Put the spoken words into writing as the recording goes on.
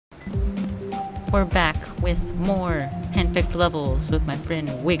We're back with more handpicked levels with my friend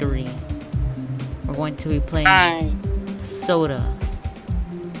Wigory. We're going to be playing Soda,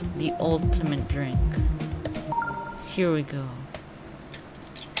 the ultimate drink. Here we go.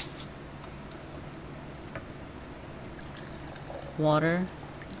 Water,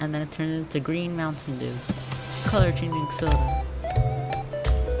 and then it turns into green Mountain Dew. Color changing soda.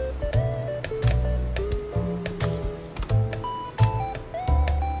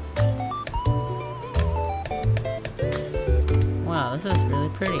 Wow, this is really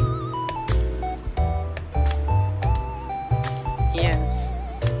pretty. Yes.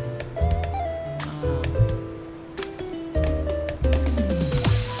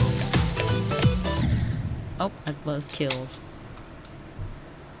 Oh, I was killed.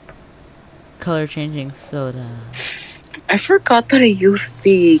 Color changing soda. I forgot that I used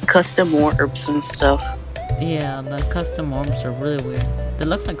the custom orbs and stuff. Yeah, the custom orbs are really weird. They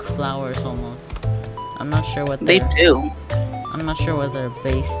look like flowers almost. I'm not sure what they do. I'm not sure what they're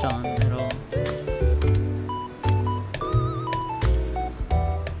based on at all.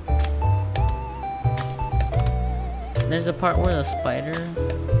 There's a part where the spider,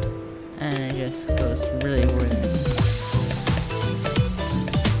 and it just goes really weird.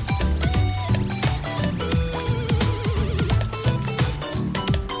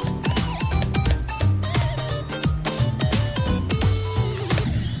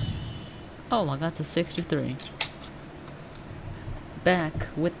 Oh, I got to 63. Back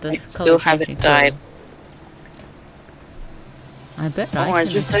with the color still haven't died. I bet I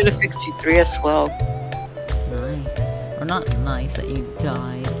just died to 63 as well. Nice. Or not nice that you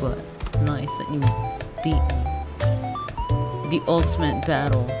died, but nice that you beat me. The ultimate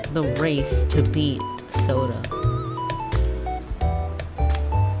battle. The race to beat Soda.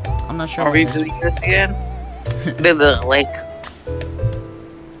 I'm not sure. Are we doing this again? The lake.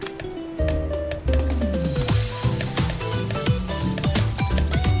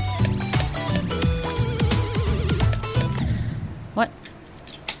 What?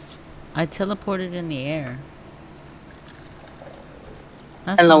 I teleported in the air.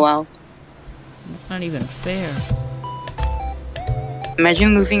 LOL. That's not even fair.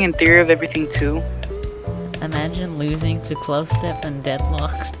 Imagine losing in Theory of Everything too. Imagine losing to Clubstep and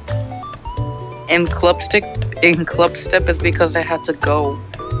Deadlocked. In Clubstep is because I had to go.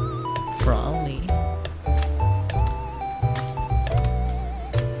 Probably.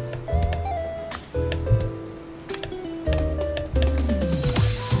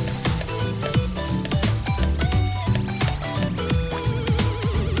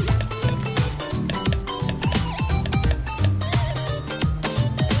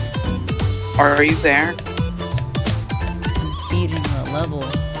 Are you there? Beating the level.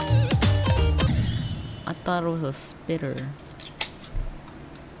 I thought it was a spitter.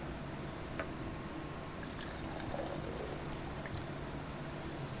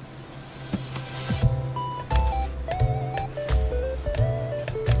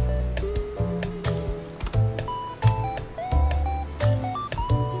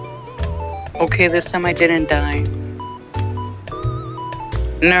 Okay, this time I didn't die.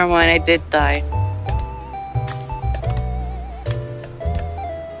 Never mind, I did die.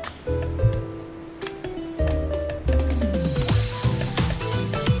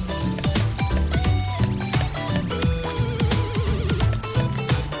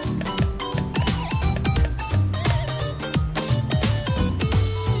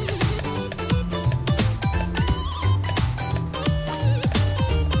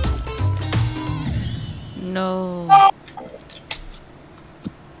 No.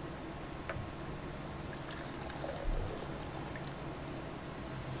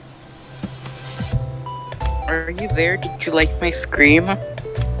 Are you there? Did you like my scream? I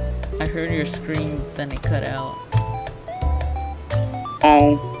heard your scream, then it cut out.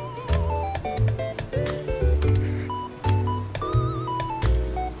 Oh.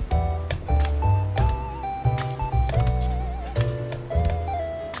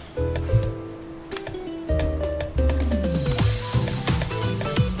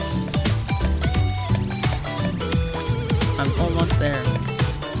 I'm almost there.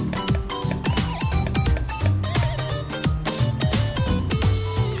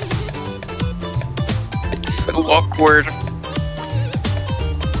 So awkward.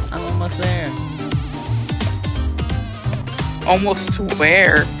 I'm almost there. Almost to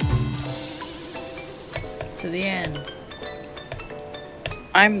where? To the end.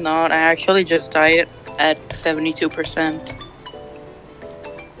 I'm not. I actually just died at 72%.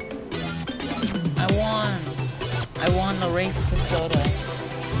 I won. I won the race to Soda.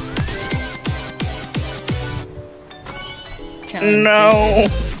 No.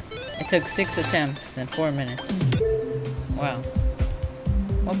 took 6 attempts and 4 minutes. Wow.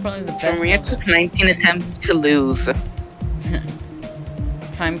 Well, probably the best. For me, it took 19 attempts to lose.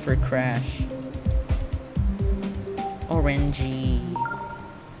 Time for Crash. Orangey.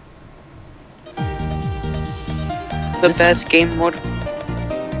 The best game mode.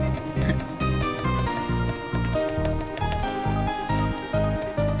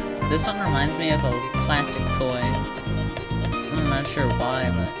 This one reminds me of a plastic toy. I'm not sure why,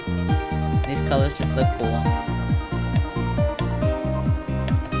 but these colors just look cool.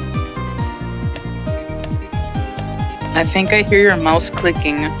 I think I hear your mouse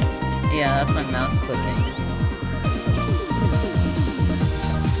clicking. Yeah, that's my mouse clicking.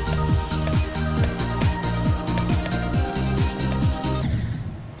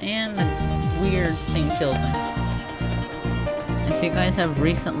 And the weird thing killed me. If you guys have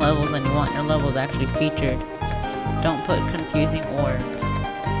recent levels and you want your levels actually featured, don't put confusing orbs.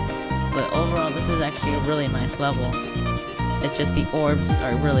 But overall, this is actually a really nice level. It's just the orbs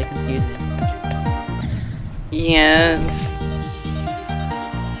are really confusing. Yes.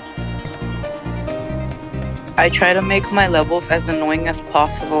 I try to make my levels as annoying as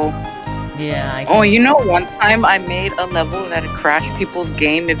possible. Yeah, Oh, you know, one time I made a level that crashed people's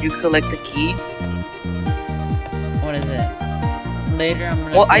game if you collect the key. What is it? Later, I'm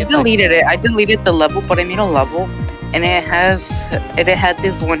gonna. Well, I deleted it. I deleted the level, but I made a level, and it had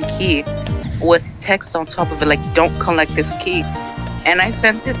this one key with text on top of it, like "Don't collect this key." And I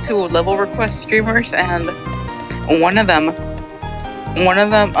sent it to level request streamers, and one of them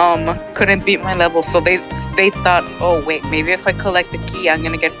couldn't beat my level, so they thought, oh wait, maybe if I collect the key I'm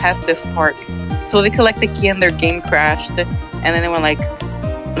gonna get past this part. So they collect the key and their game crashed, and then they were like,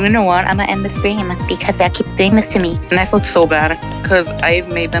 you know what, I'm gonna end the stream because they keep doing this to me. And I felt so bad because I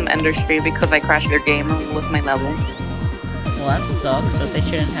made them end their stream because I crashed their game with my level. Well, that sucks, but they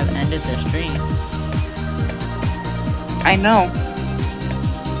shouldn't have ended their stream. I know.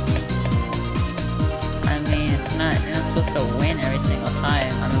 You're not supposed to win every single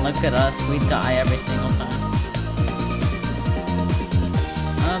time. I mean, look at us, we die every single time.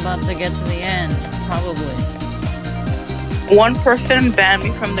 I'm about to get to the end, probably. One person banned me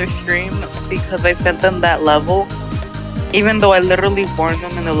from their stream because I sent them that level, even though I literally warned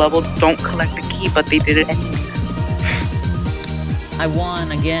them in the level, don't collect the key, but they did it anyways. I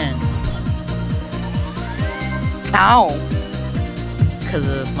won again. How? Because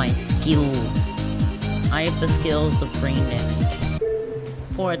of my skills. I have the skills of brain damage.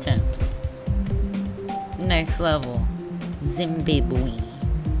 4 attempts. Next level. Zimbabwe.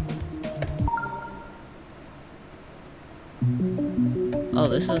 Oh,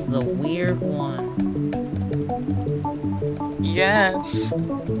 this is the weird one. Yes.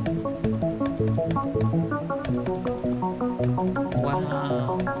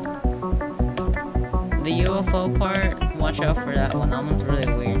 Wow. The UFO part, watch out for that one. That one's really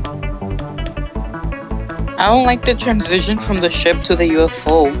weird. I don't like the transition from the ship to the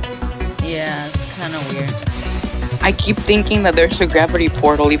UFO. Yeah, it's kind of weird. I keep thinking that there's a gravity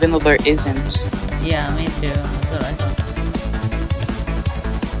portal even though there isn't. Yeah, me too. That's what I thought.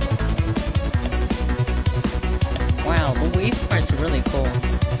 Wow, the wave part's really cool.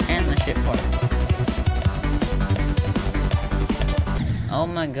 And the ship part. Oh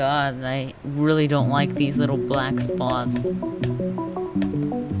my god, I really don't like these little black spots.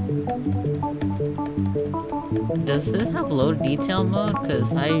 Does this have low detail mode?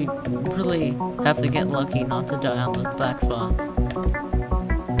 Because I really have to get lucky not to die on those black spots.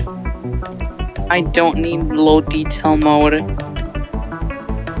 I don't need low detail mode.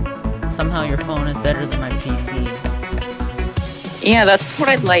 Somehow your phone is better than my PC. Yeah, that's what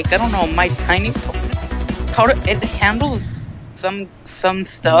I like. I don't know, my tiny phone, it handles some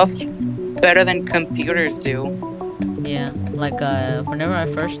stuff better than computers do. Yeah, like whenever I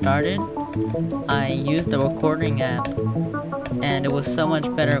first started, I used the recording app, and it was so much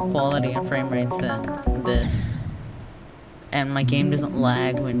better quality and frame rates than this. And my game doesn't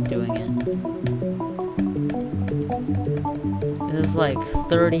lag when doing it. This is like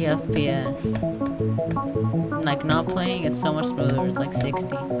 30 FPS. Like not playing, it's so much smoother. It's like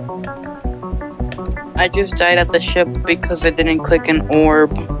 60. I just died at the ship because I didn't click an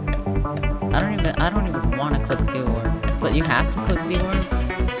orb. I don't even want to click the orb, but you have to click the orb,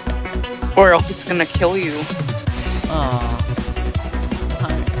 or else it's gonna kill you. Oh,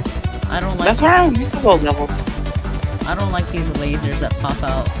 I don't like. That's why I don't use those levels. I don't like these lasers that pop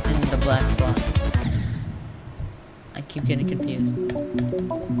out in the black spots. I keep getting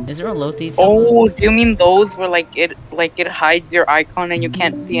confused. Is there a low detail? Oh, do you mean those where it hides your icon and you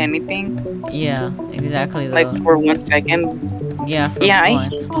can't see anything? Yeah, exactly those. Like for 1 second. Yeah, for Yeah, I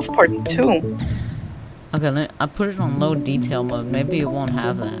points. hate those parts too. Okay, I put it on low detail mode. Maybe it won't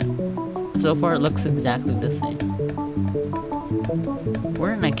have that. So far, it looks exactly the same.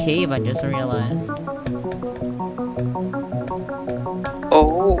 We're in a cave, I just realized.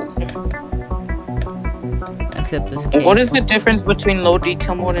 Oh. Except this cave. What is the difference between low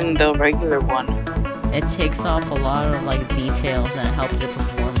detail mode and the regular one? It takes off a lot of like details and it helps your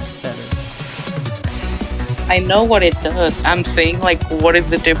performance better. I know what it does. I'm saying like, what is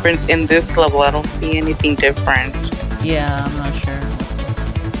the difference in this level? I don't see anything different. Yeah, I'm not sure.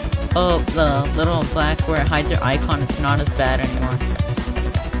 Oh, the little black where it hides your icon, it's not as bad anymore.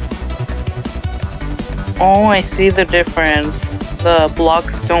 Oh, I see the difference. The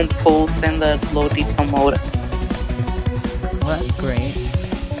blocks don't pulse in the low detail mode. Well, that's great.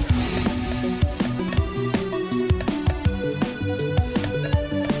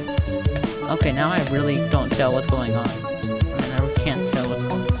 Okay, now I really don't tell what's going on. I mean, I can't tell what's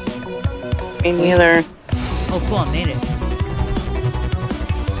going on. Me neither. Oh, cool, I made it.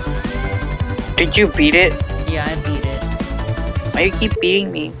 Did you beat it? Yeah, I beat it. Why you keep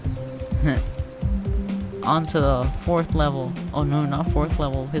beating me? On to the 4th level. Oh no, not 4th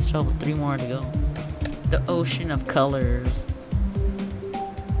level. We still have 3 more to go. The ocean of colors.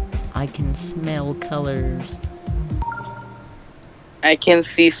 I can smell colors. I can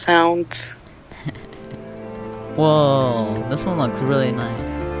see sounds. Whoa, this one looks really nice.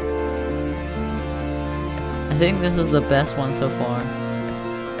 I think this is the best one so far.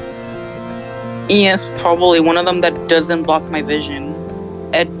 Yes, probably one of them that doesn't block my vision.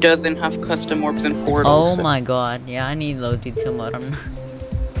 It doesn't have custom orbs and portals. Oh my god, yeah, I need low detail mode.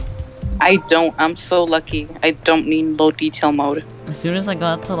 I don't. I'm so lucky. I don't need low detail mode. As soon as I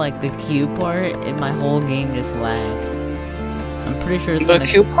got to like the cube part, my whole game just lagged. I'm pretty sure it's The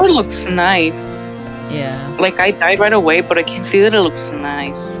cube part looks nice. Yeah. Like I died right away, but I can see that it looks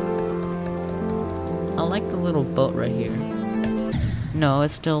nice. I like the little boat right here. No,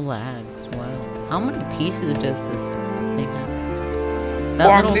 it still lags. Wow. How many pieces does this thing have?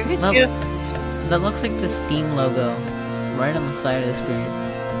 That looks like the Steam logo right on the side of the screen.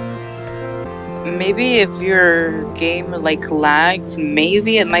 Maybe if your game like lags,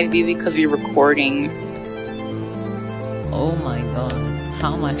 maybe it might be because you're recording. Oh my god.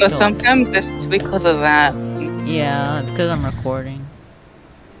 How am I But sometimes it's because of that. Yeah, it's because I'm recording.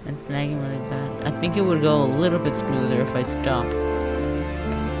 It's lagging really bad. I think it would go a little bit smoother if I stopped.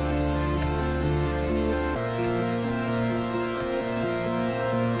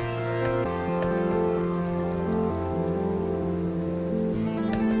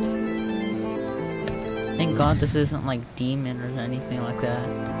 Thank God this isn't like Demon or anything like that.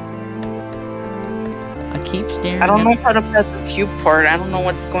 I keep staring. I don't know how to pass the cube part. I don't know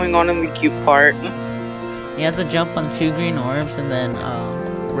what's going on in the cube part. You have to jump on 2 green orbs and then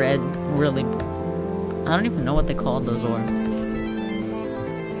red really. I don't even know what they call those orbs.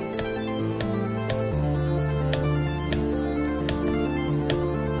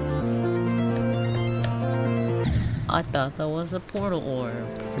 I thought that was a portal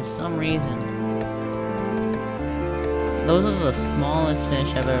orb for some reason. Those are the smallest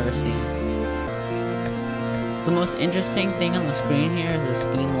fish I've ever seen. The most interesting thing on the screen here is the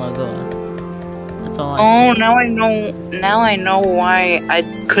Steam logo. That's all I see. Oh, now I know. Now I know why I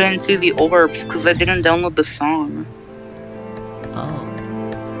couldn't see the orbs because I didn't download the song. Oh.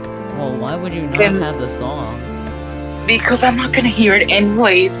 Well, why would you not have the song? Because I'm not gonna hear it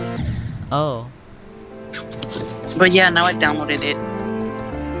anyways. Oh. But yeah, now I downloaded it.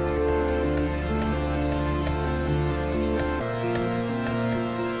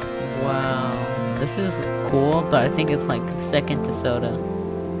 Wow. This is cool, but I think it's like second to Soda.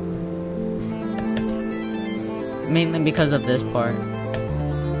 Mainly because of this part.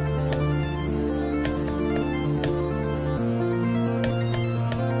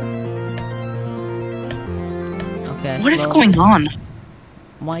 Okay. What is going on?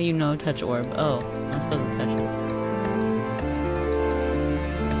 Why you no touch orb? Oh, I'm supposed to touch it.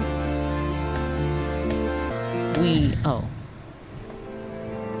 Oh.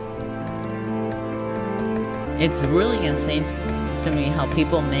 It's really insane to me how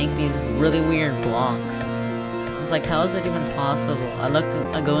people make these really weird blocks. It's like, how is it even possible?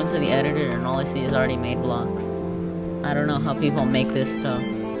 I go into the editor and all I see is already made blocks. I don't know how people make this stuff.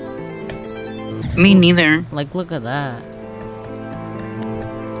 Me neither. Like, look at that.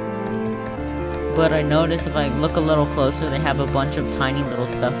 But I noticed if I look a little closer, they have a bunch of tiny little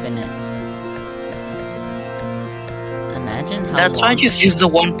stuff in it. Imagine how That's why I just use the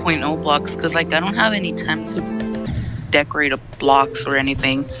 1.0 blocks, because like I don't have any time to decorate blocks or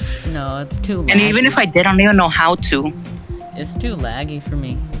anything. No, it's too laggy. And even if I did, I don't even know how to. It's too laggy for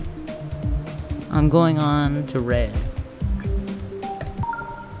me. I'm going on to red.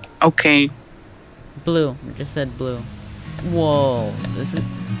 Okay. Blue. I just said blue. Whoa. This is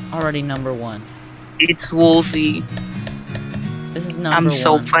already number 1. It's Wolsey. This is number I'm 1.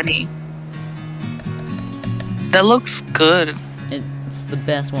 so funny. That looks good. It's the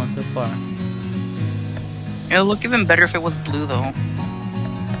best one so far. It'll look even better if it was blue, though.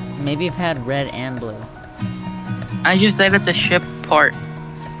 Maybe I've had red and blue. I just died at the ship part.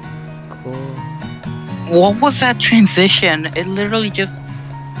 Cool. What was that transition? It literally just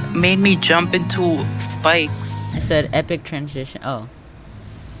made me jump into spikes. I said epic transition. Oh.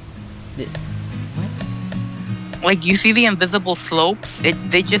 What? Like, you see the invisible slopes?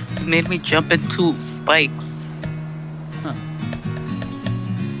 They just made me jump into spikes. Huh.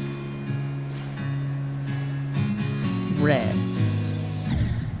 Red.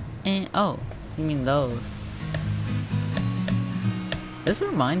 And, oh, you mean those. This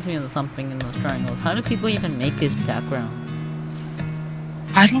reminds me of something in those triangles. How do people even make these backgrounds?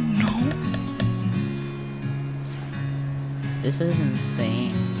 I don't know. This is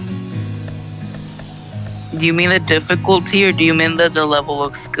insane. Do you mean the difficulty, or do you mean that the level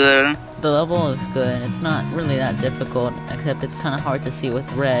looks good? The level looks good. It's not really that difficult, except it's kind of hard to see with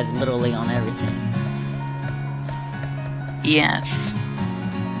red literally on everything. Yes.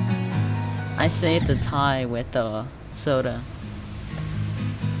 I say it's a tie with Soda.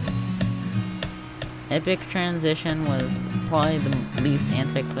 Epic transition was probably the least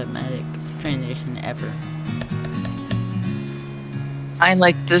anticlimactic transition ever. I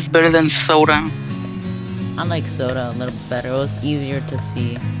like this better than Soda. I like Soda a little better. It was easier to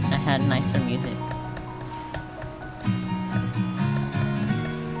see. It had nicer music.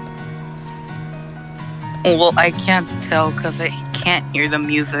 Well, I can't tell because I can't hear the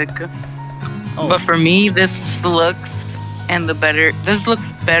music. Oh. But for me, this looks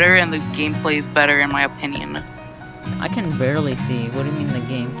better and the gameplay is better in my opinion. I can barely see. What do you mean the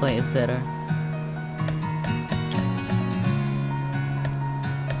gameplay is better?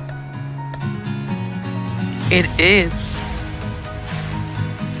 It is.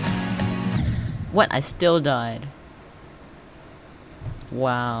 What? I still died.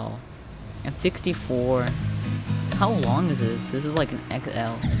 Wow. At 64. How long is this? This is like an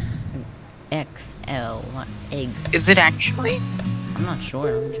XL. XL, not eggs. Is it actually? I'm not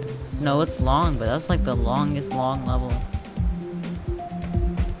sure. No, it's long, but that's like the longest long level.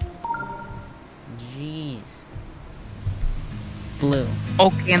 Jeez. Blue.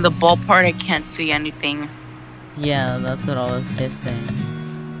 Okay, in the ball part, I can't see anything. Yeah, that's what I was just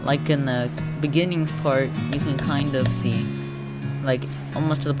saying. Like in the beginnings part, you can kind of see. Like,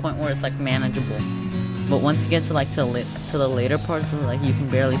 almost to the point where it's like manageable. But once you get to like to the later parts, like you can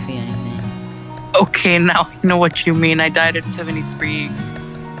barely see anything. Okay, now I know what you mean. I died at 73.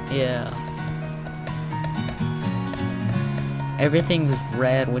 Yeah. Everything's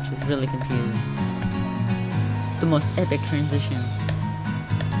red, which is really confusing. The most epic transition.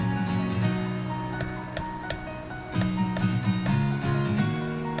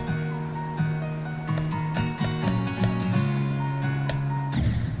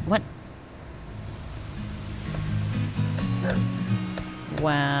 What?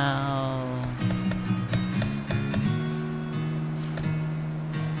 Wow.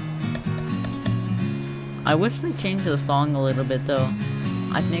 I wish they changed the song a little bit though.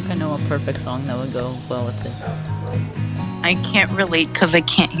 I think I know a perfect song that would go well with it. I can't relate because I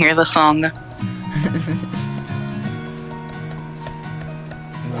can't hear the song.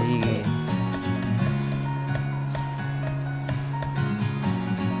 Jeez.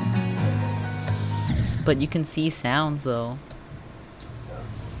 But you can see sounds though.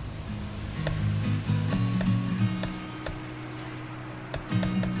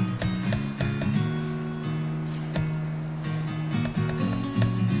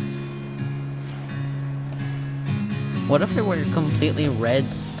 What if it were completely red?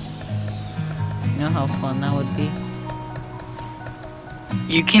 You know how fun that would be?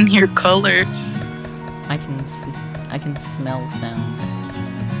 You can hear colors. I can smell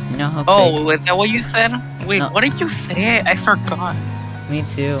sounds. You know how Oh, is that what you said? Wait, No. What did you say? I forgot. Me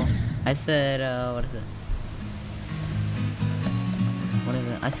too. I said, what is it? What is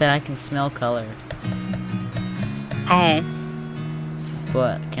it? I said I can smell colors. Oh.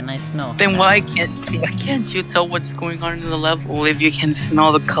 But can I smell Then sound? why can't you tell what's going on in the level if you can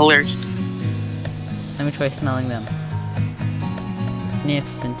smell the colors? Let me try smelling them.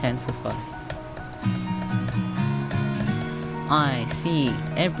 Sniffs intensify. I see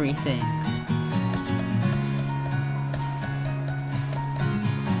everything.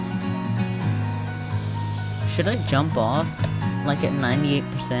 Should I jump off? like at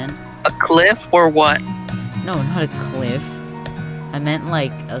 98%. A cliff or what? No, not a cliff. I meant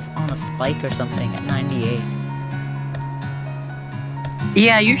like on a spike or something at 98.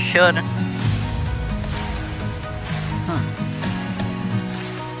 Yeah, you should. Huh.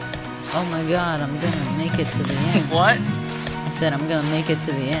 Oh my god, I'm gonna make it to the end. What? I said I'm gonna make it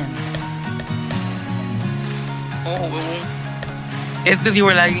to the end. Oh. It's because you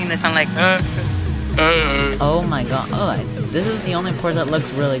were lagging and it sounded like Oh my god. Oh, this is the only part that looks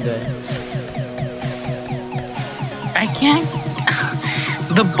really good. I can't.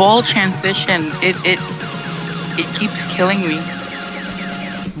 The ball transition, it keeps killing me.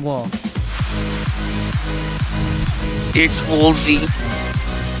 Whoa. It's Wolsey.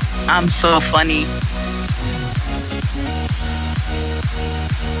 I'm so funny.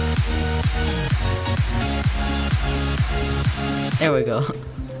 There we go.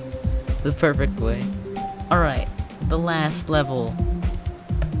 The perfect way. Alright, the last level.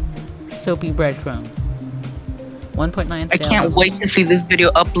 Soapy breadcrumbs. 1.9. I can't wait to see this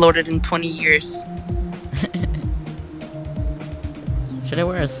video uploaded in 20 years. Should I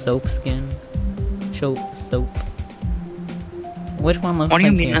wear a soap skin? Soap. Which one looks like What do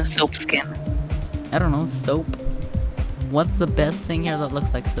you mean here? a soap skin? I don't know, soap. What's the best thing here that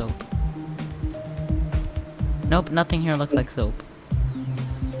looks like soap? Nope, nothing here looks like soap.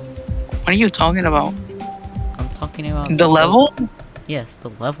 What are you talking about? I'm talking about The soap. level? Yes, the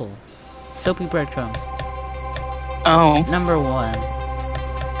level. Soapy breadcrumbs. Oh. Number 1.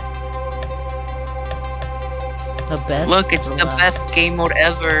 The best. Look, it's the best game mode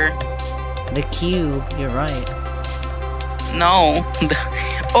ever. The cube, you're right. No.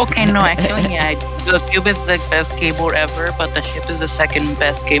 Okay, no, actually, yeah. The cube is the best game mode ever, but the ship is the second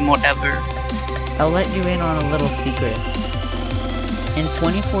best game mode ever. I'll let you in on a little secret. In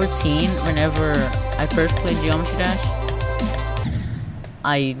 2014, whenever I first played Geometry Dash,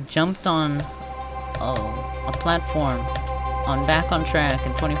 I jumped on a platform on Back on Track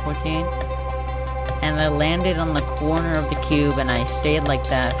in 2014, and I landed on the corner of the cube, and I stayed like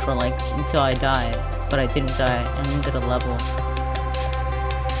that for like until I died, but I didn't die and ended a level.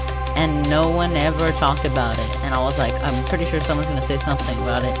 And no one ever talked about it, and I was like, I'm pretty sure someone's gonna say something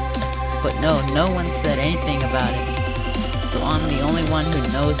about it, but no one said anything about it. So I'm the only one who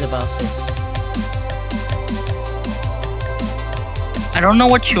knows about this. I don't know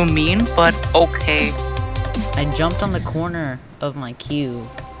what you mean, but okay. I jumped on the corner of my cube.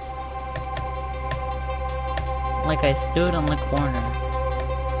 Like I stood on the corner.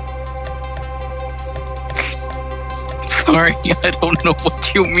 Sorry, I don't know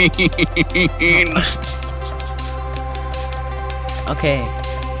what you mean. Okay,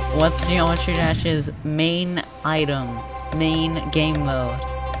 what's Geometry Dash's main item? Main game mode?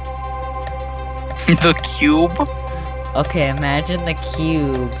 The cube? Okay, imagine the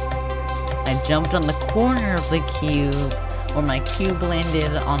cube. I jumped on the corner of the cube, where my cube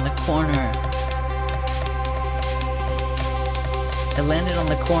landed on the corner. I landed on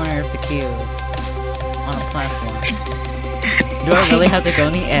the corner of the cube, on a platform. Do I really have to go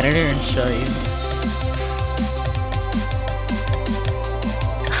in the editor and show you?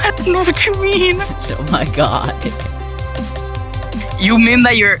 I don't know what you mean. Oh my god. You mean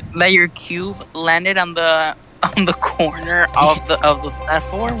that your cube landed on the corner of the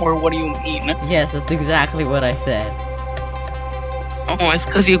platform, or what do you mean? Yes, that's exactly what I said. Oh, it's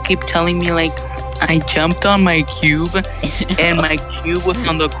because you keep telling me like I jumped on my cube and my cube was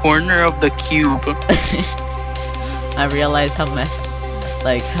on the corner of the cube. I realized how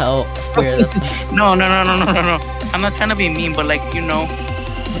how weird that's No. I'm not trying to be mean, but like, you know.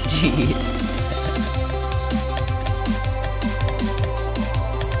 Jeez.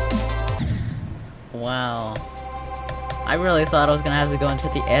 Wow. I really thought I was gonna have to go into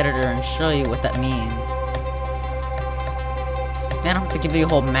the editor and show you what that means. Man, I don't have to give you a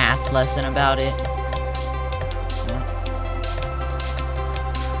whole math lesson about it.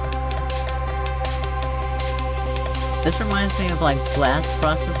 This reminds me of like blast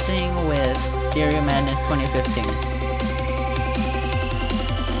processing with Stereo Madness 2015.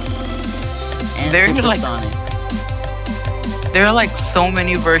 And There's Supersonic. There are like so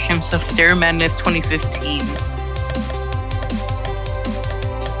many versions of Stereo Madness 2015.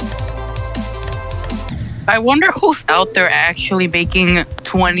 I wonder who's out there actually making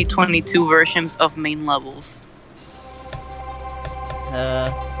 2022 versions of main levels.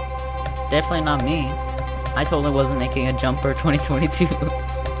 Definitely not me. I totally wasn't making a Jumper 2022.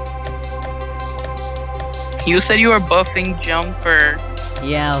 You said you were buffing Jumper.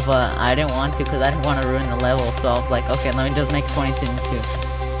 Yeah, but I didn't want to because I didn't want to ruin the level, so I was like, okay, let me just make 2022.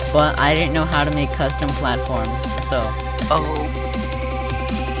 But I didn't know how to make custom platforms, so Oh.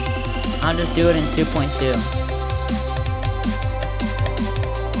 I'll just do it in 2.2.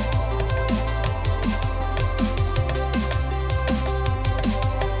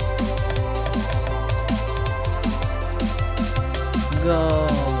 Go.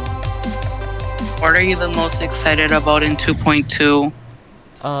 What are you the most excited about in 2.2?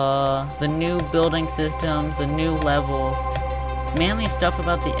 The new building systems, the new levels, mainly stuff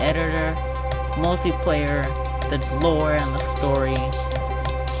about the editor, multiplayer, the lore and the story.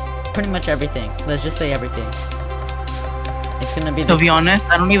 Pretty much everything. Let's just say everything. It's gonna be To be honest,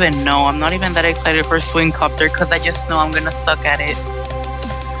 I don't even know. I'm not even that excited for Swing Copter because I just know I'm gonna suck at it.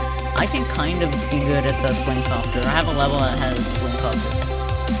 I can kind of be good at the swing copter. I have a level that has swing copter.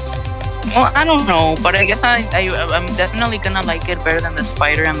 Well, I don't know, but I guess I'm definitely gonna like it better than the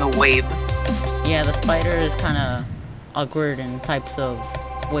spider and the wave. Yeah, the spider is kind of awkward in types of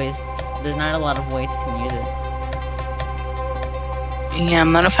ways. There's not a lot of ways you can use it. Yeah,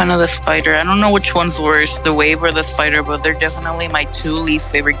 I'm not a fan of the spider. I don't know which one's worse, the wave or the spider, but they're definitely my two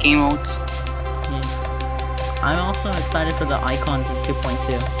least favorite game modes. Yeah. I'm also excited for the icons in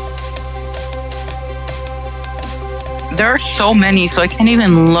 2.2. There are so many, so I can't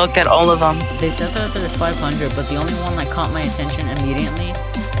even look at all of them. They said that there's 500, but the only one that caught my attention immediately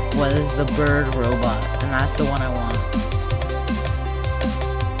was the bird robot, and that's the one I want.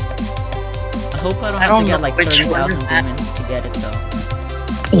 I hope I don't have to get like 30,000 demons to get it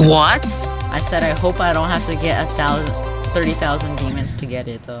though. What? I said I hope I don't have to get 30,000 demons to get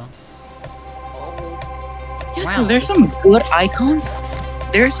it though. Yeah, Wow. there's some good icons.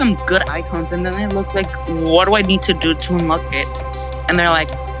 There's some good icons, and then they look like, what do I need to do to unlock it? And they're like,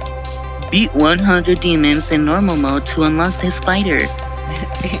 beat 100 demons in normal mode to unlock this spider.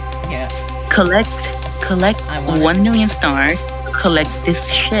 Yeah. Collect 1 million stars. Collect this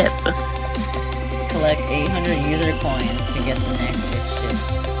ship. Collect 800 user coins to get the next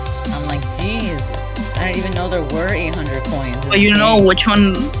ship. I'm like, jeez. I didn't even know there were 800 coins. But you know which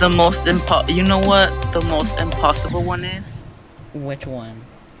one the most you know what the most impossible one is? Which one?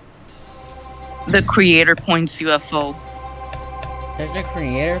 The creator points UFO. There's a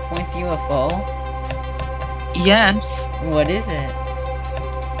creator points UFO? Yes. What is it?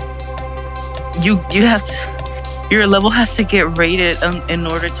 You have to, your level has to get rated in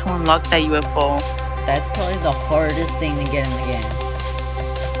order to unlock that UFO. That's probably the hardest thing to get in the game.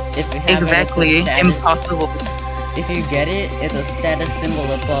 If you have exactly. It, it's impossible. If you get it, it's a status symbol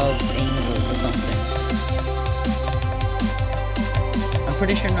above angels or something. I'm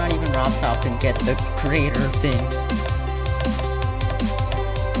pretty sure not even Robtop can get the creator thing.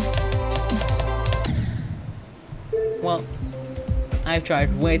 Well, I've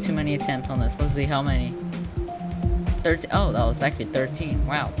tried way too many attempts on this. Let's see how many. 13. Oh, that was actually 13.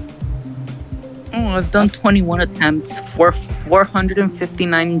 Wow. Oh, I've done 21 attempts for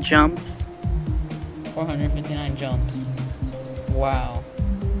 459 jumps. 459 jumps. Wow.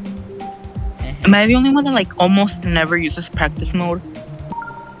 Am I the only one that like almost never uses practice mode?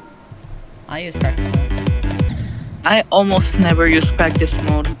 I use practice mode. I almost never use practice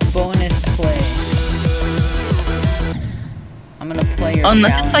mode. Bonus play. I'm gonna play your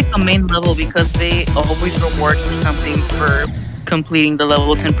Unless challenge. it's like a main level, because they always reward you something for completing the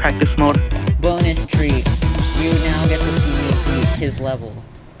levels in practice mode. Bonus treat. You now get to see me beat his level.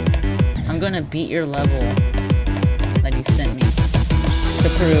 I'm gonna beat your level that you sent me to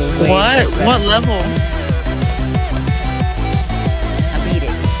prove. What? What level? I beat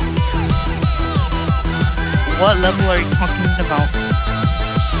it. What level are you talking about?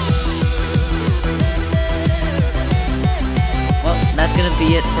 Well, that's gonna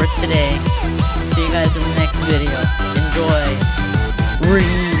be it for today. See you guys in the next video. Enjoy.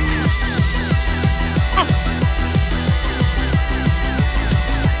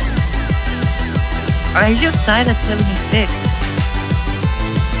 I just died at 76.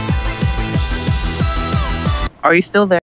 Are you still there?